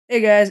Hey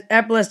guys,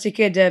 Apple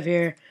SDK Dev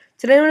here.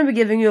 Today I'm going to be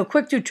giving you a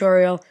quick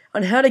tutorial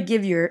on how to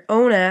give your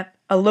own app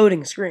a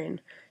loading screen.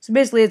 So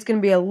basically it's going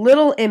to be a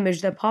little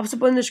image that pops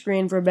up on the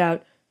screen for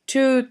about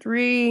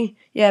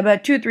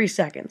 2-3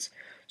 seconds.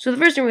 So the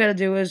first thing we got to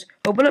do is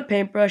open up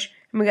Paintbrush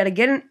and we got to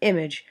get an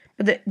image.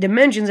 But the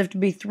dimensions have to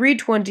be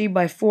 320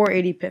 by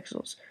 480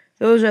 pixels.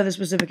 Those are the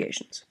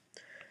specifications.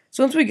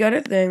 So once we got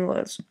it, then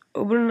let's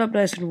open it up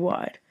nice and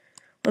wide.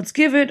 Let's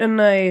give it a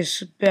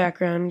nice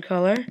background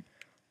color.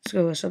 Let's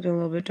go with something a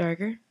little bit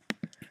darker.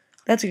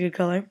 That's a good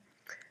color.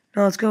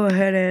 Now let's go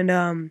ahead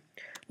and,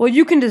 well,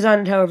 you can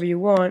design it however you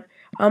want.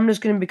 I'm just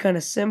going to be kind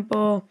of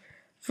simple.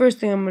 First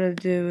thing I'm going to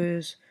do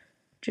is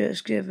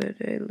just give it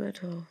a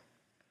little,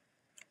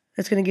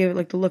 that's going to give it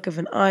like the look of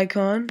an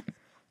icon.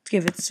 Let's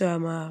give it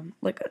some,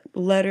 like a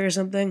letter or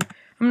something.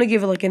 I'm going to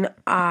give it like an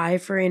I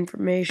for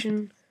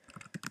information.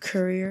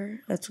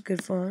 Courier, that's a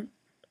good font.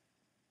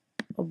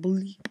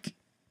 Oblique.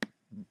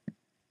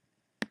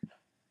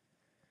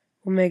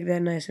 We'll make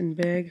that nice and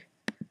big.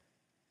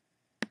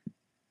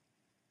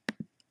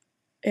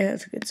 Yeah,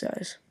 that's a good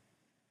size.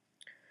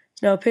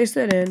 So now paste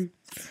that in.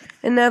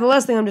 And now the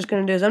last thing I'm just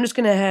going to do is I'm just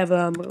going to have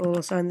a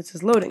little sign that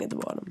says loading at the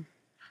bottom. ...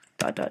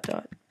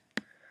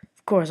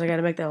 Of course, I got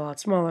to make that a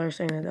lot smaller,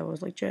 saying that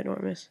was like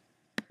ginormous.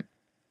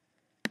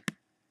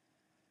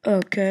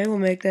 Okay, we'll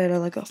make that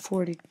like a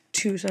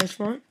 42 size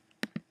font.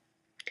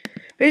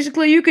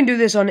 Basically, you can do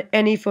this on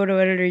any photo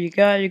editor you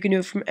got. You can do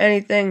it from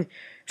anything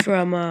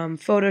from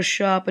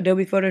Photoshop,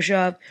 Adobe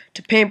Photoshop,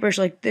 to Paintbrush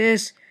like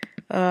this.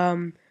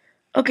 Okay,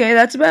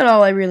 that's about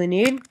all I really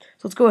need.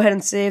 So let's go ahead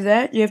and save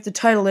that. You have to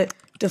title it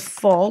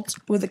default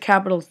with a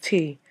capital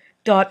T,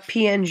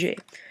 .png.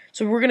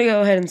 So we're going to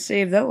go ahead and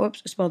save that.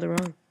 Whoops, I spelled it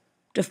wrong.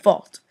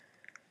 Default.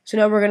 So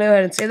now we're going to go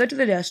ahead and save that to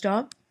the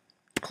desktop.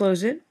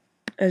 Close it,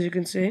 as you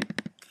can see.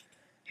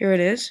 Here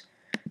it is.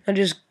 Now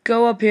just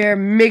go up here,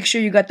 make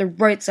sure you got the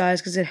right size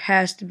because it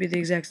has to be the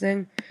exact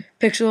thing.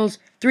 Pixels,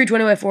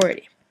 320 by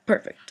 480.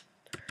 Perfect.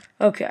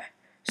 Okay,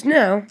 so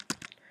now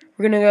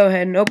we're going to go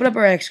ahead and open up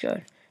our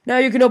Xcode. Now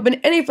you can open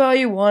any file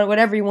you want,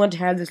 whatever you want to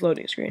have this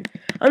loading screen.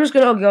 I'm just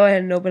going to go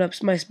ahead and open up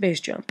my space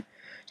jump.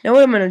 Now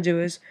what I'm going to do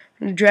is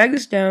I'm going to drag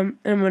this down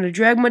and I'm going to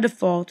drag my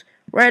default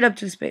right up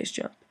to the space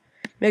jump.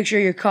 Make sure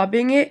you're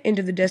copying it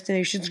into the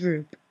destinations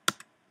group.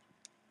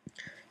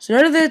 So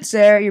now that it's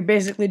there, you're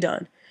basically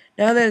done.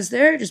 Now that it's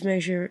there, just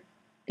make sure,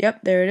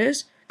 yep, there it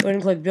is. Go ahead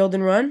and click build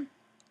and run.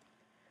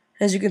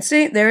 As you can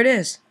see, there it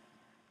is.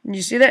 And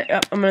you see that?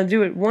 Yep, I'm going to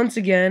do it once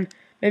again.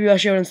 Maybe I'll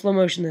show it in slow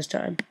motion this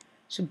time.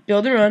 So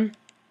build and run.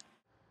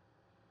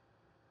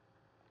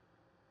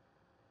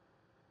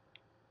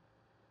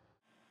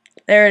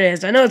 There it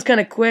is. I know it's kind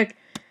of quick.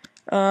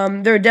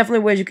 There are definitely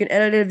ways you can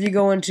edit it if you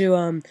go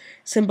into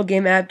Simple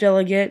Game App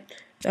Delegate.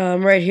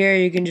 Right here,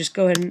 you can just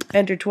go ahead and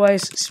enter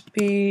twice,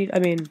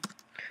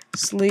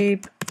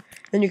 sleep.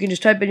 Then you can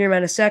just type in your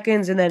amount of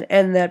seconds and then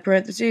end that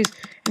parentheses,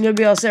 and you'll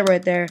be all set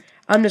right there.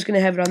 I'm just going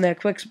to have it on that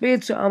quick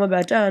speed, so I'm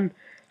about done.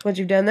 So once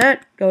you've done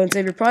that, go and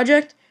save your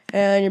project,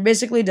 and you're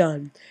basically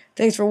done.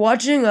 Thanks for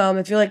watching.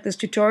 If you like this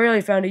tutorial,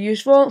 you found it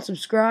useful,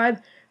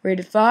 subscribe, rate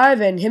it 5,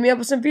 and hit me up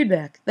with some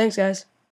feedback. Thanks, guys.